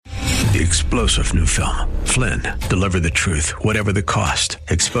The explosive new film, Flynn, deliver the truth, whatever the cost,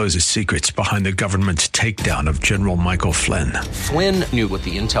 exposes secrets behind the government's takedown of General Michael Flynn. Flynn knew what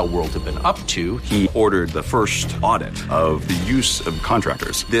the intel world had been up to. He ordered the first audit of the use of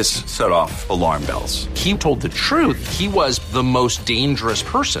contractors. This set off alarm bells. He told the truth. He was the most dangerous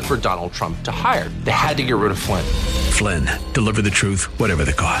person for Donald Trump to hire. They had to get rid of Flynn. Flynn, deliver the truth, whatever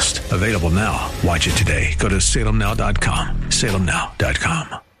the cost. Available now. Watch it today. Go to salemnow.com.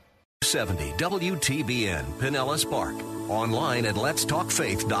 salemnow.com. 70 WTBN Pinellas Park. Online at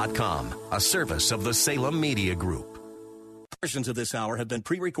letstalkfaith.com, a service of the Salem Media Group. Versions of this hour have been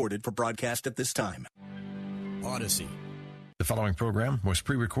pre-recorded for broadcast at this time. Odyssey. The following program was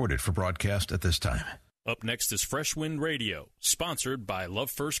pre-recorded for broadcast at this time. Up next is Fresh Wind Radio, sponsored by Love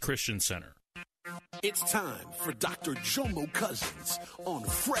First Christian Center. It's time for Dr. Jomo Cousins on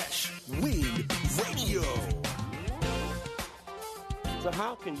Fresh Wind Radio. So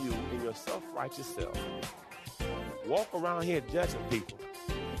how can you, in your self-righteous self, walk around here judging people?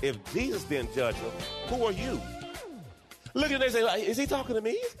 If Jesus didn't judge them, who are you? Look at them, they say, is he talking to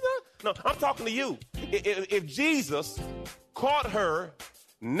me? No, I'm talking to you. If Jesus caught her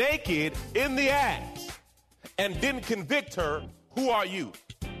naked in the act and didn't convict her, who are you?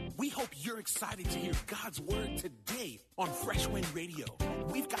 We hope you're excited to hear God's word today on Fresh Wind Radio.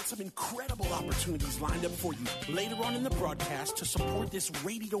 We've got some incredible opportunities lined up for you later on in the broadcast to support this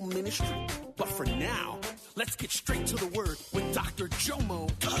radio ministry. But for now, let's get straight to the word with Dr. Jomo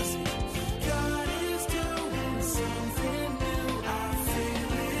Cousins. God is doing something new. I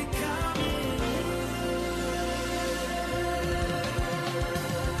feel it coming.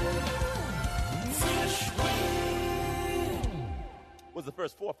 Fresh Wind. Was the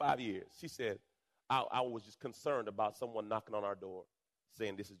first 4 or 5 years. She said, I was just concerned about someone knocking on our door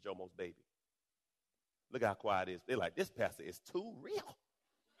saying this is Jomo's baby. Look how quiet it is. They're like, this pastor is too real.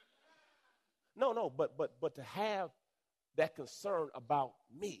 No, but to have that concern about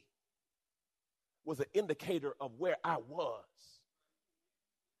me was an indicator of where I was.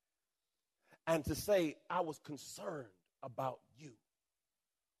 And to say I was concerned about you.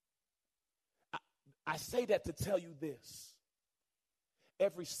 I say that to tell you this.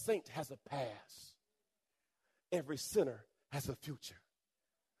 Every saint has a past. Every sinner has a future.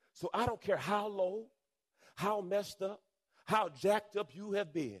 So I don't care how low, how messed up, how jacked up you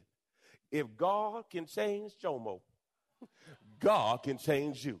have been. If God can change Jomo, God can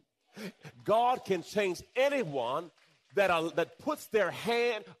change you. God can change anyone that puts their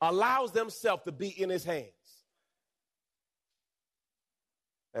hand, allows themselves to be in his hands.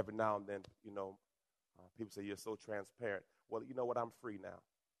 Every now and then, people say, you're so transparent. Well, you know what? I'm free now.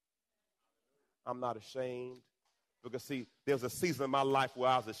 I'm not ashamed. Because, see, there was a season in my life where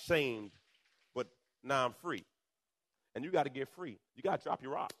I was ashamed, but now I'm free. And you got to get free. You got to drop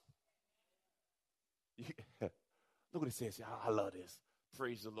your rock. Look what it says. I love this.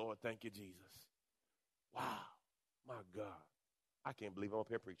 Praise the Lord. Thank you, Jesus. Wow. My God. I can't believe I'm up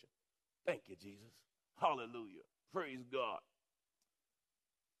here preaching. Thank you, Jesus. Hallelujah. Praise God.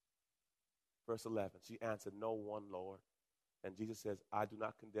 Verse 11. She answered, no one, Lord. And Jesus says, I do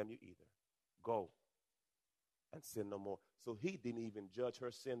not condemn you either. Go and sin no more. So he didn't even judge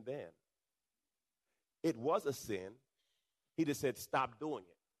her sin then. It was a sin. He just said, stop doing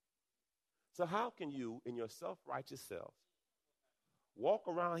it. So how can you, in your self-righteous self, walk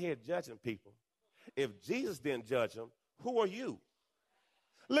around here judging people? If Jesus didn't judge them, who are you?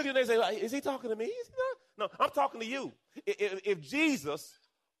 Look at them, they say, is he talking to me? Is he not? No, I'm talking to you. If Jesus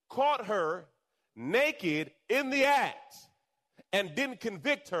caught her naked in the act and didn't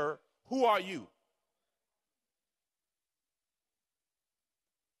convict her, who are you?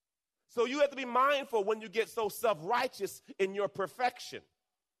 So you have to be mindful when you get so self-righteous in your perfection,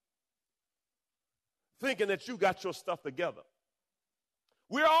 thinking that you got your stuff together.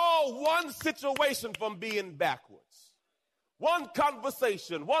 We're all one situation from being backwards, one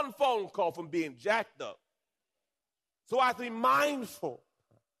conversation, one phone call from being jacked up. So I have to be mindful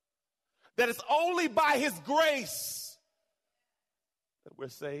that it's only by his grace that we're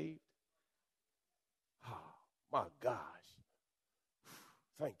saved. Oh, my gosh.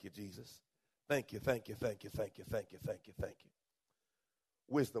 Thank you, Jesus. Thank you, thank you, thank you, thank you, thank you, thank you, thank you.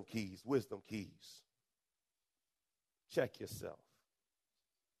 Wisdom keys, wisdom keys. Check yourself.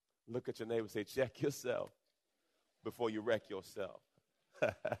 Look at your neighbor and say, check yourself before you wreck yourself.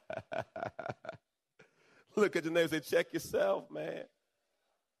 Look at your neighbor and say, check yourself, man.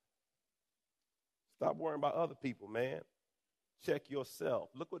 Stop worrying about other people, man. Check yourself.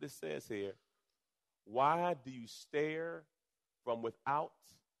 Look what it says here. Why do you stare from without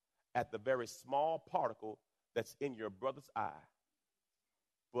at the very small particle that's in your brother's eye,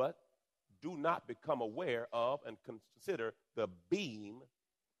 but do not become aware of and consider the beam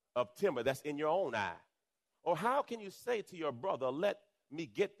of timber that's in your own eye? Or how can you say to your brother, let me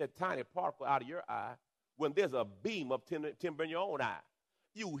get that tiny particle out of your eye when there's a beam of timber in your own eye?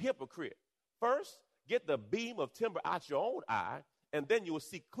 You hypocrite. First, get the beam of timber out your own eye, and then you will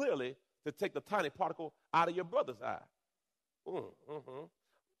see clearly to take the tiny particle out of your brother's eye.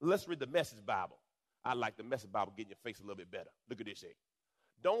 Let's read the Message Bible. I like the Message Bible, getting your face a little bit better. Look at this here.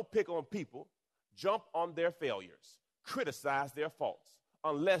 Don't pick on people, jump on their failures, criticize their faults,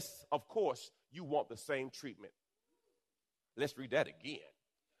 unless, of course, you want the same treatment. Let's read that again.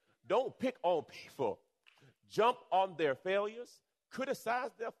 Don't pick on people, jump on their failures, criticize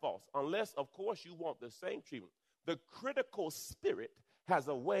their faults, unless, of course, you want the same treatment. The critical spirit has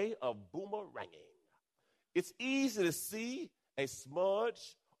a way of boomeranging. It's easy to see a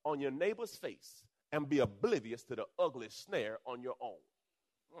smudge on your neighbor's face and be oblivious to the ugly snare on your own.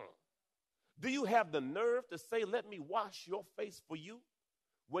 Do you have the nerve to say, let me wash your face for you,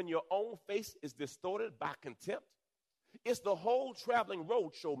 when your own face is distorted by contempt? It's the whole traveling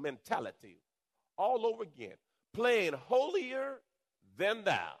roadshow mentality all over again, playing holier than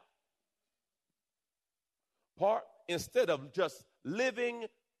thou. Instead of just living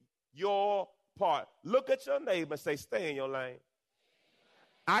your part. Look at your neighbor and say, stay in your lane.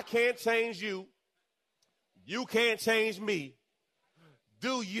 I can't change you. You can't change me.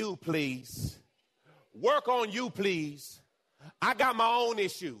 Do you, please. Work on you, please. I got my own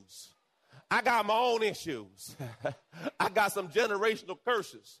issues. I got some generational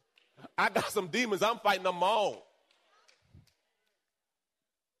curses. I got some demons I'm fighting on my own.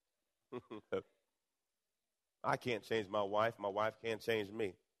 I can't change my wife. My wife can't change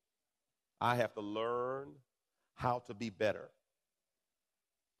me. I have to learn how to be better.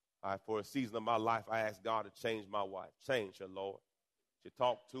 For a season of my life, I asked God to change my wife. Change her, Lord. She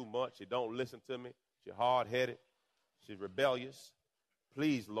talks too much. She don't listen to me. She's hard-headed. She's rebellious.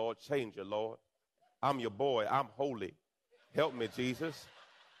 Please, Lord, change her, Lord. I'm your boy. I'm holy. Help me, Jesus.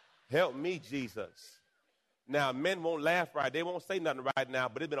 Help me, Jesus. Now, men won't laugh right. They won't say nothing right now,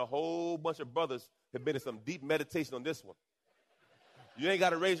 but there's been a whole bunch of brothers have been in some deep meditation on this one. You ain't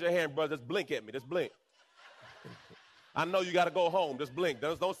got to raise your hand, brother. Just blink at me. Just blink. I know you got to go home. Just blink.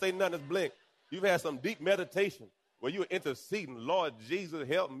 Don't say nothing. Just blink. You've had some deep meditation where you're interceding. Lord Jesus,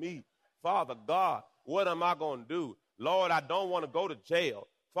 help me. Father God, what am I going to do? Lord, I don't want to go to jail.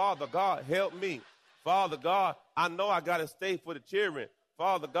 Father God, help me. Father God, I know I got to stay for the children.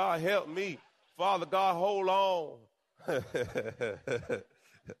 Father God, help me. Father God, hold on.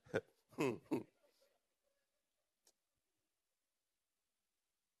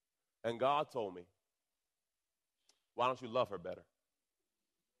 And God told me, why don't you love her better?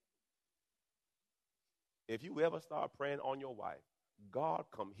 If you ever start praying on your wife, God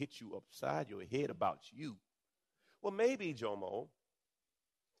come hit you upside your head about you. Well, maybe, Jomo,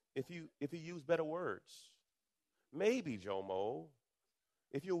 if you use better words. Maybe, Jomo,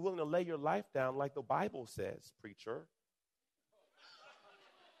 if you're willing to lay your life down like the Bible says, preacher.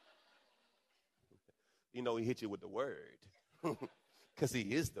 You know, he hit you with the word because he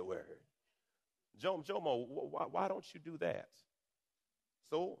is the word. Jomo, why don't you do that?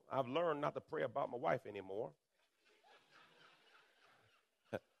 So I've learned not to pray about my wife anymore.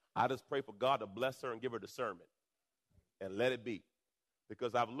 I just pray for God to bless her and give her discernment and let it be.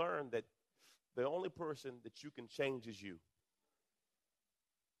 Because I've learned that the only person that you can change is you.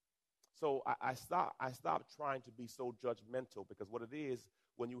 So I stopped trying to be so judgmental, because what it is,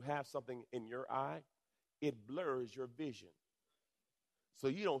 when you have something in your eye, it blurs your vision. So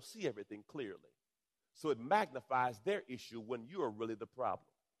you don't see everything clearly. So it magnifies their issue when you are really the problem.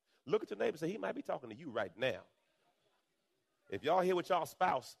 Look at your neighbor and say, he might be talking to you right now. If y'all here with y'all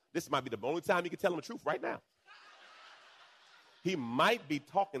spouse, this might be the only time you can tell them the truth right now. He might be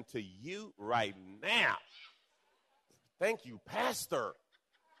talking to you right now. Thank you, Pastor.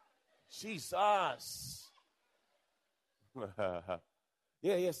 Jesus.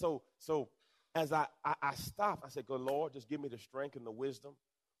 Yeah. So as I stopped, I said, good Lord, just give me the strength and the wisdom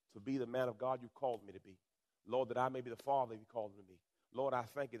to be the man of God you called me to be. Lord, that I may be the father you called me to be. Lord, I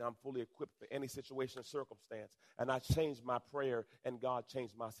thank you that I'm fully equipped for any situation or circumstance. And I changed my prayer, and God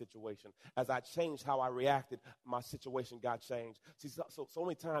changed my situation. As I changed how I reacted, my situation got changed. See, so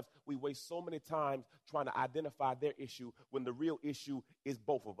many times we waste so many times trying to identify their issue when the real issue is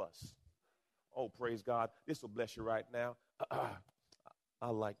both of us. Oh, praise God. This will bless you right now. I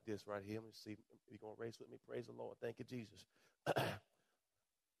like this right here. Let me see. You're going to race with me? Praise the Lord. Thank you, Jesus.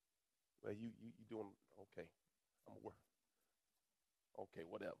 Well, you doing okay. I'm going to work. Okay,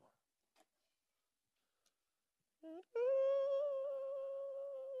 whatever.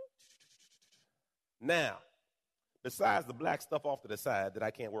 Now, besides the black stuff off to the side that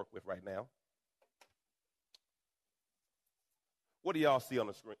I can't work with right now, what do y'all see on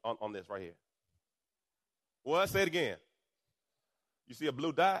the screen on this right here? Well, say it again. You see a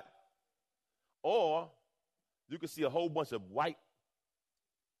blue dot? Or you can see a whole bunch of white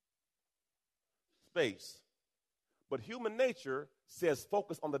space. But human nature says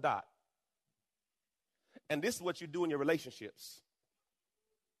focus on the dot. And this is what you do in your relationships.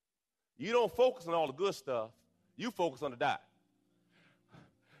 You don't focus on all the good stuff. You focus on the dot.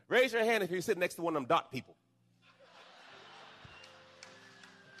 Raise your hand if you're sitting next to one of them dot people.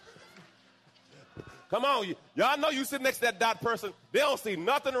 Come on, y'all know you sit next to that dot person. They don't see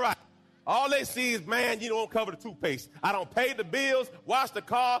nothing right. All they see is, man, you don't cover the toothpaste. I don't pay the bills, wash the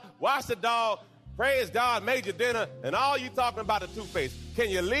car, wash the dog, praise God, made your dinner, and all you talking about the toothpaste. Can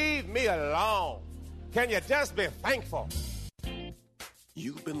you leave me alone? Can you just be thankful?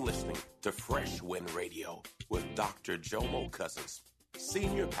 You've been listening to Fresh Wind Radio with Dr. Jomo Cousins,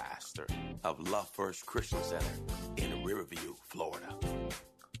 Senior Pastor of Love First Christian Center in Riverview, Florida.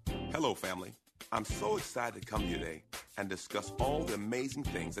 Hello, family. I'm so excited to come here today and discuss all the amazing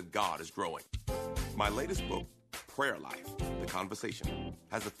things that God is growing. My latest book, Prayer Life, The Conversation,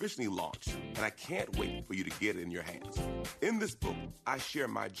 has officially launched, and I can't wait for you to get it in your hands. In this book, I share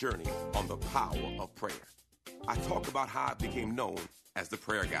my journey on the power of prayer. I talk about how I became known as the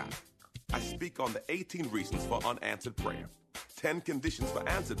prayer guy. I speak on the 18 reasons for unanswered prayer, 10 conditions for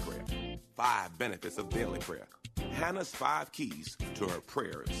answered prayer, 5 benefits of daily prayer, Hannah's 5 keys to her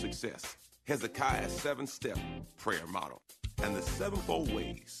prayer success, Hezekiah's 7-step prayer model, and the 7-fold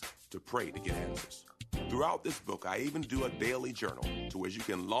ways to pray to get answers. Throughout this book, I even do a daily journal to where you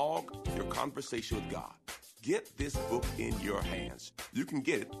can log your conversation with God. Get this book in your hands. You can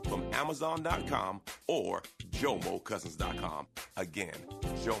get it from Amazon.com or JomoCousins.com. Again,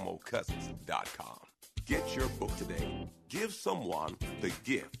 JomoCousins.com. Get your book today. Give someone the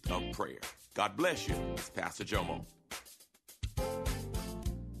gift of prayer. God bless you. It's Pastor Jomo.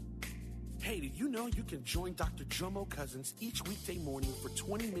 Hey, did you know you can join Dr. Jomo Cousins each weekday morning for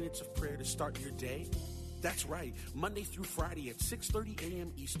 20 minutes of prayer to start your day? That's right. Monday through Friday at 6:30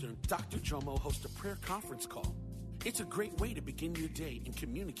 a.m. Eastern, Dr. Jomo hosts a prayer conference call. It's a great way to begin your day in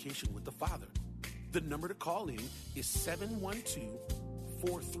communication with the Father. The number to call in is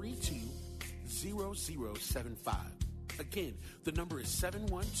 712-432-0075. Again, the number is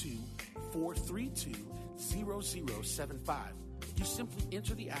 712-432-0075. You simply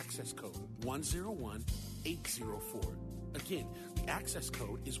enter the access code 101804. Again, the access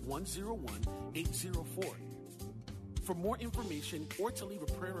code is 101804. For more information or to leave a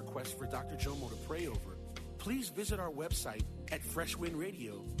prayer request for Dr. Jomo to pray over, please visit our website at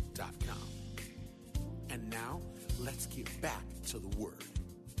freshwindradio.com. And now, let's get back to the Word.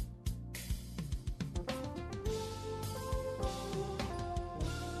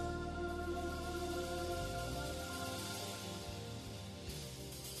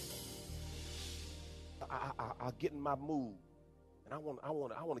 I get in my mood, and I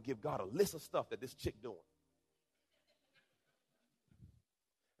want to give God a list of stuff that this chick doing.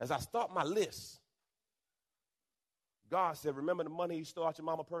 As I start my list, God said, remember the money you stole out your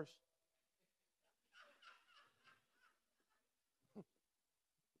mama purse?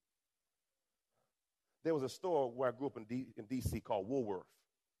 There was a store where I grew up in D.C. called Woolworth.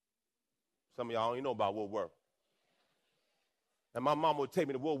 Some of y'all don't even know about Woolworth. And my mama would take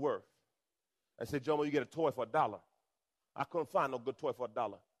me to Woolworth. I said, Jomo, you get a toy for $1. I couldn't find no good toy for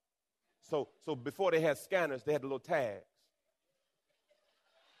 $1. So before they had scanners, they had the little tags.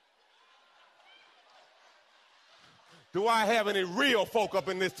 Do I have any real folk up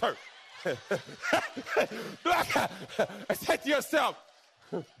in this church? Say to yourself,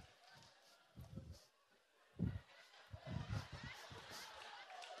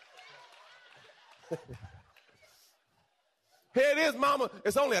 here it is, mama.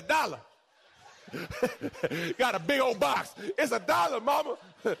 It's only $1. Got a big old box. It's $1, mama.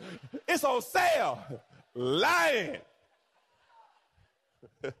 It's on sale. Lying.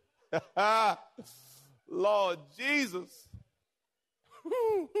 Lord Jesus.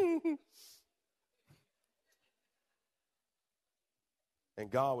 And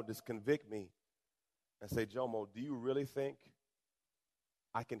God would just convict me and say, Jomo, do you really think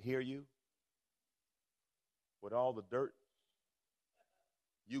I can hear you with all the dirt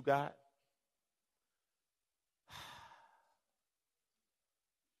you got?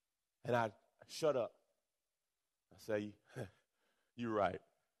 And I shut up. I say, you're right.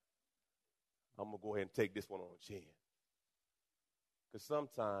 I'm going to go ahead and take this one on the chin. Because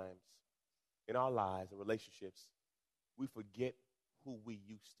sometimes in our lives and relationships, we forget who we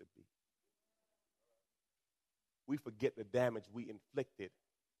used to be. we forget the damage we inflicted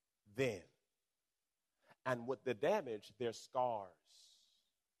then. And with the damage, there's scars.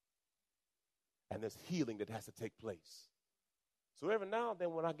 And there's healing that has to take place. So every now and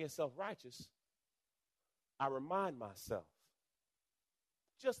then when I get self-righteous, I remind myself,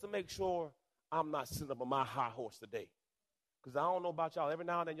 just to make sure I'm not sitting up on my high horse today. Because I don't know about y'all. Every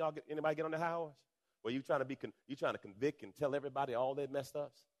now and then anybody get on the high horse? Where you trying to convict and tell everybody all their messed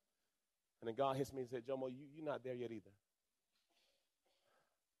ups? And then God hits me and said, Jomo, you're not there yet either.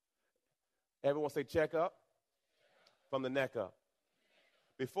 Everyone say check up from the neck up.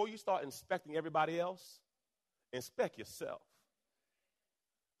 Before you start inspecting everybody else, inspect yourself.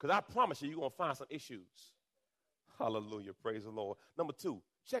 Because I promise you're going to find some issues. Hallelujah. Praise the Lord. Number 2,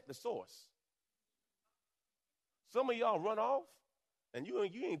 check the source. Some of y'all run off, and you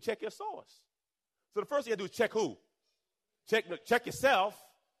ain't check your source. So the first thing you got to do is check who? Check yourself,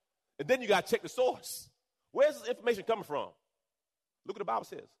 and then you got to check the source. Where's this information coming from? Look what the Bible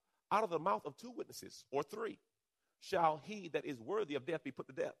says. Out of the mouth of 2 witnesses, or 3, shall he that is worthy of death be put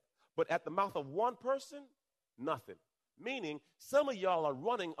to death. But at the mouth of 1 person, nothing. Meaning, some of y'all are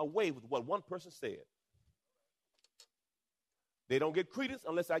running away with what 1 person said. They don't get credence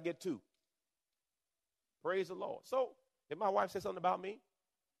unless I get 2. Praise the Lord. So, if my wife says something about me,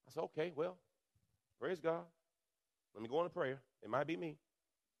 I said, okay, well, praise God. Let me go into prayer. It might be me.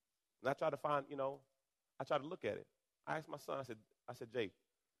 And I try to find, I try to look at it. I asked my son, I said, Jake,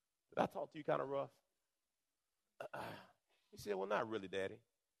 did I talk to you kind of rough? He said, well, not really, Daddy.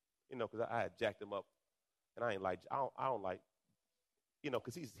 Because I had jacked him up. And I don't like,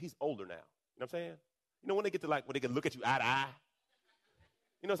 because he's older now. You know what I'm saying? When they get to when they can look at you eye to eye,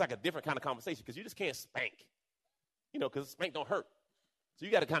 it's like a different kind of conversation because you just can't spank, because spank don't hurt. So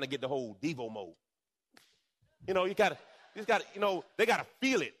you got to kind of get the whole Devo mode. They got to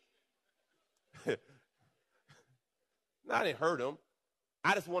feel it. No, I didn't hurt him.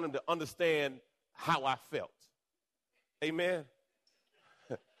 I just want him to understand how I felt. Amen.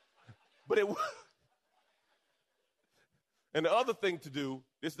 But and the other thing to do,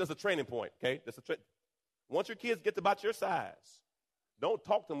 that's a training point, okay? Once your kids get to about your size, don't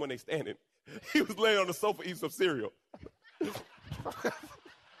talk to them when they're standing. He was laying on the sofa eating some cereal.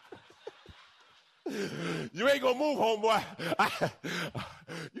 You ain't going to move, homeboy.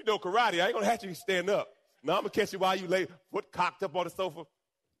 You know karate. I ain't going to have you stand up. Now I'm going to catch you while you lay, foot cocked up on the sofa.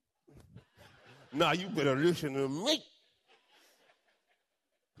 Now you better listen to me.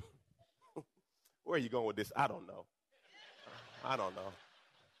 Where are you going with this? I don't know.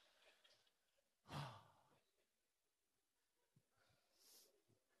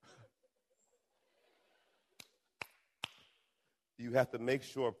 You have to make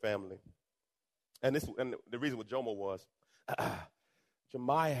sure, family. And the reason with Jomo was,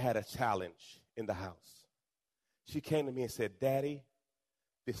 Jemiah had a challenge in the house. She came to me and said, Daddy,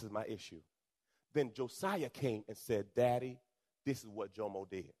 this is my issue. Then Josiah came and said, Daddy, this is what Jomo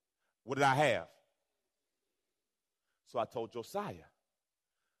did. What did I have? So I told Josiah,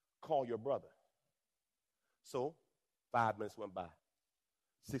 call your brother. So 5 minutes went by.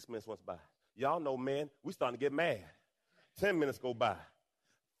 6 minutes went by. Y'all know, man, we starting to get mad. 10 minutes go by.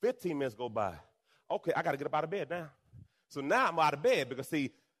 15 minutes go by. Okay, I got to get up out of bed now. So now I'm out of bed because,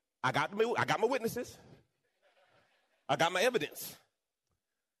 see, I got my witnesses. I got my evidence.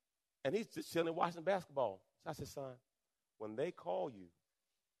 And he's just chilling watching basketball. So I said, son, when they call you,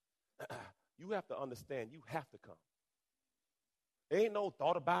 you have to understand you have to come. There ain't no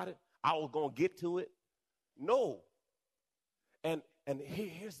thought about it. I was going to get to it. No. And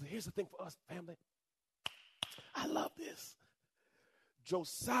here's the thing for us, family. I love this.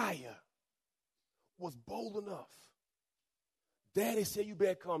 Josiah was bold enough. Daddy said, you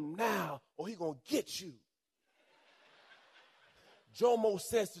better come now or he going to get you. Jomo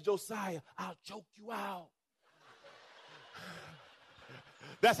says to Josiah, I'll choke you out.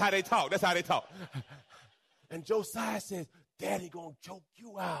 That's how they talk. And Josiah says, Daddy going to choke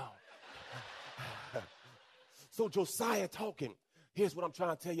you out. So Josiah talking. Here's what I'm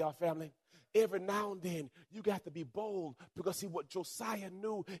trying to tell y'all, family. Every now and then, you got to be bold because, see, what Josiah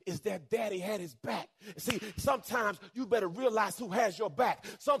knew is that Daddy had his back. See, sometimes you better realize who has your back.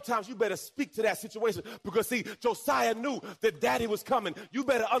 Sometimes you better speak to that situation because, see, Josiah knew that Daddy was coming. You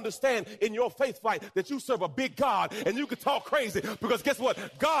better understand in your faith fight that you serve a big God and you can talk crazy because guess what?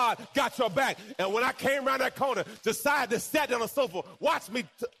 God got your back. And when I came around that corner, Josiah just sat down on the sofa, watched me.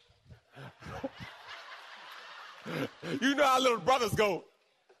 You know how little brothers go.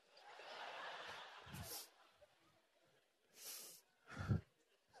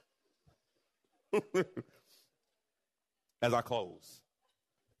 As I close,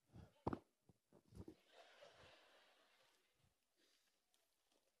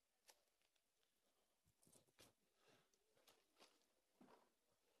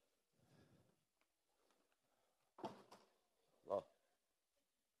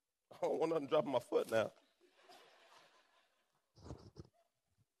 don't want nothing dropping my foot now.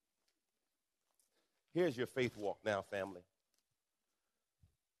 Here's your faith walk now, family.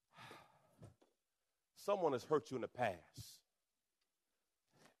 Someone has hurt you in the past.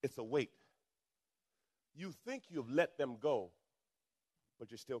 It's a weight. You think you've let them go,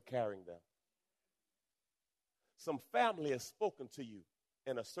 but you're still carrying them. Some family has spoken to you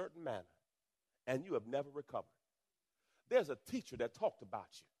in a certain manner, and you have never recovered. There's a teacher that talked about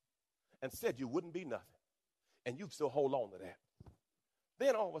you and said you wouldn't be nothing, and you still hold on to that.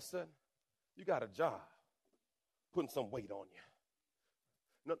 Then all of a sudden, you got a job putting some weight on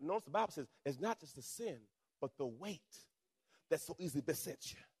you. Notice the Bible says it's not just the sin, but the weight that so easily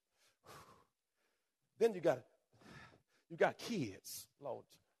besets you. Then you got kids. Lord,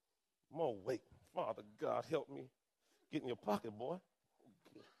 more weight. Father God, help me. Get in your pocket, boy.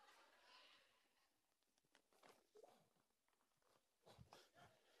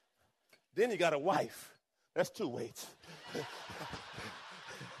 Then you got a wife. That's 2 weights.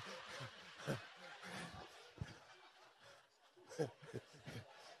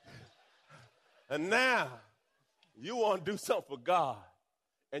 And now you want to do something for God,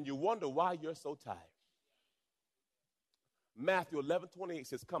 and you wonder why you're so tired. Matthew 11:28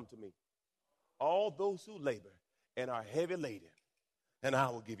 says, come to me, all those who labor and are heavy laden, and I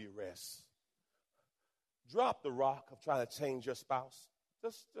will give you rest. Drop the rock of trying to change your spouse.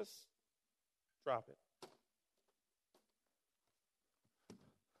 Just drop it.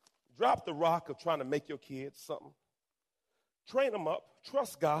 Drop the rock of trying to make your kids something. Train them up.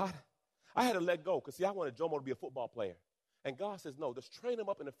 Trust God. I had to let go because, see, I wanted Jomo to be a football player. And God says, no, just train him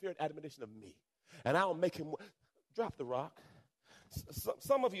up in the fear and admonition of me. And I'll make him drop the rock.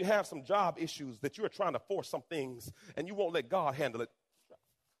 Some of you have some job issues that you're trying to force some things, and you won't let God handle it.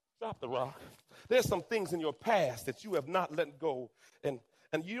 Drop the rock. There's some things in your past that you have not let go, and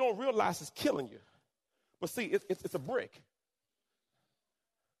you don't realize it's killing you. But see, it's a brick.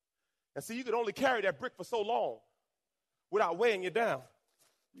 And see, you can only carry that brick for so long without weighing you down.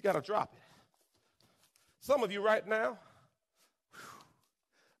 You got to drop it. Some of you right now,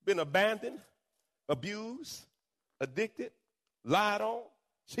 been abandoned, abused, addicted, lied on,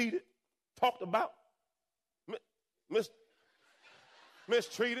 cheated, talked about,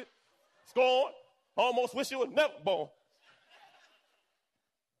 mistreated, scorned, almost wish you were never born.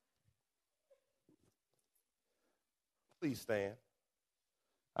 Please stand.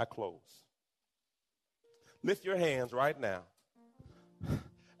 I close. Lift your hands right now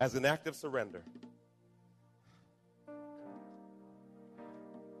as an act of surrender.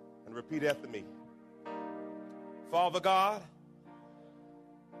 And repeat after me. Father God,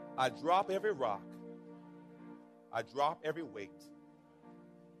 I drop every rock. I drop every weight.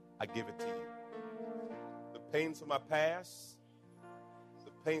 I give it to you. The pains of my past,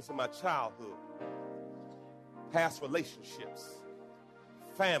 the pains of my childhood, past relationships,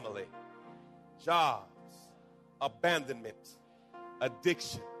 family, jobs, abandonment,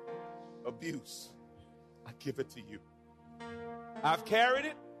 addiction, abuse. I give it to you. I've carried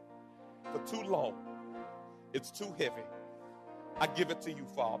it for too long. It's too heavy. I give it to you,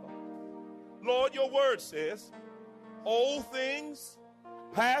 Father. Lord, your word says, old things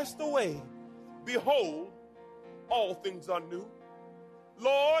passed away. Behold, all things are new.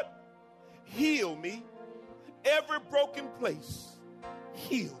 Lord, heal me. Every broken place,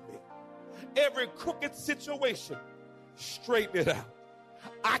 heal me. Every crooked situation, straighten it out.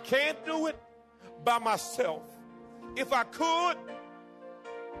 I can't do it by myself. If I could,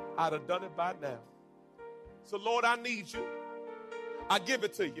 I'd have done it by now. So, Lord, I need you. I give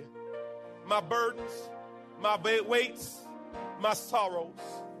it to you. My burdens, my weights, my sorrows.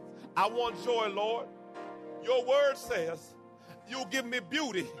 I want joy, Lord. Your word says you'll give me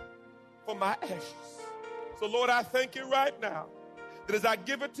beauty for my ashes. So, Lord, I thank you right now that as I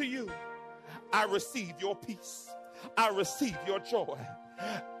give it to you, I receive your peace. I receive your joy.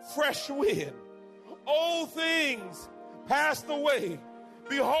 Fresh wind. Old things passed away.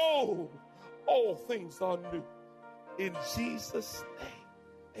 Behold, all things are new. In Jesus' name,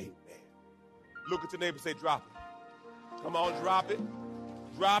 amen. Look at your neighbor and say, drop it. Come on, drop it.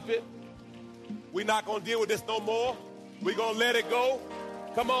 Drop it. We're not going to deal with this no more. We're going to let it go.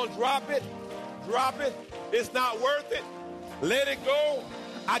 Come on, drop it. Drop it. It's not worth it. Let it go.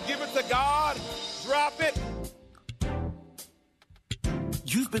 I give it to God. Drop it.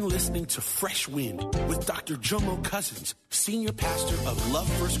 You've been listening to Fresh Wind with Dr. Jomo Cousins, Senior Pastor of Love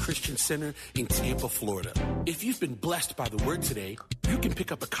First Christian Center in Tampa, Florida. If you've been blessed by the word today, you can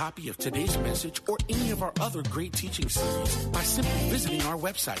pick up a copy of today's message or any of our other great teaching series by simply visiting our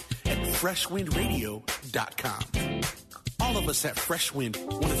website at freshwindradio.com. All of us at Fresh Wind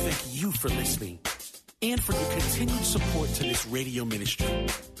want to thank you for listening and for your continued support to this radio ministry.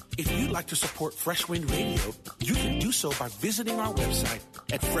 If you'd like to support Fresh Wind Radio, you can do so by visiting our website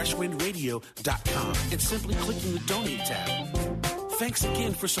at freshwindradio.com and simply clicking the Donate tab. Thanks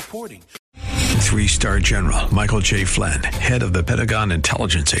again for supporting. 3-star General Michael J. Flynn, head of the Pentagon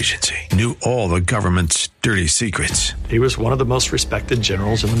Intelligence Agency, knew all the government's dirty secrets. He was one of the most respected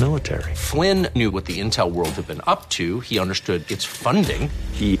generals in the military. Flynn knew what the intel world had been up to. He understood its funding.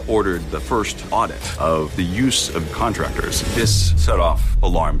 He ordered the first audit of the use of contractors. This set off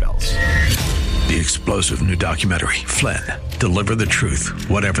alarm bells. The explosive new documentary, Flynn, Deliver the Truth,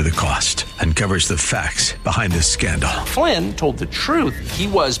 Whatever the Cost, uncovers the facts behind this scandal. Flynn told the truth. He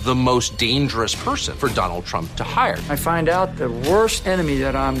was the most dangerous person for Donald Trump to hire. I find out the worst enemy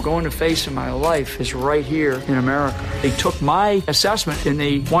that I'm going to face in my life is right here in America. They took my assessment and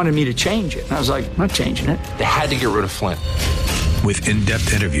they wanted me to change it. And I was like, I'm not changing it. They had to get rid of Flynn. With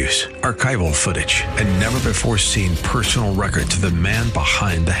in-depth interviews, archival footage, and never-before-seen personal records of the man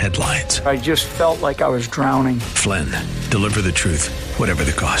behind the headlines. I just felt like I was drowning. Flynn, Deliver the Truth, Whatever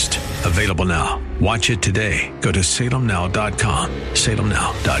the Cost. Available now. Watch it today. Go to salemnow.com.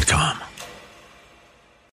 salemnow.com.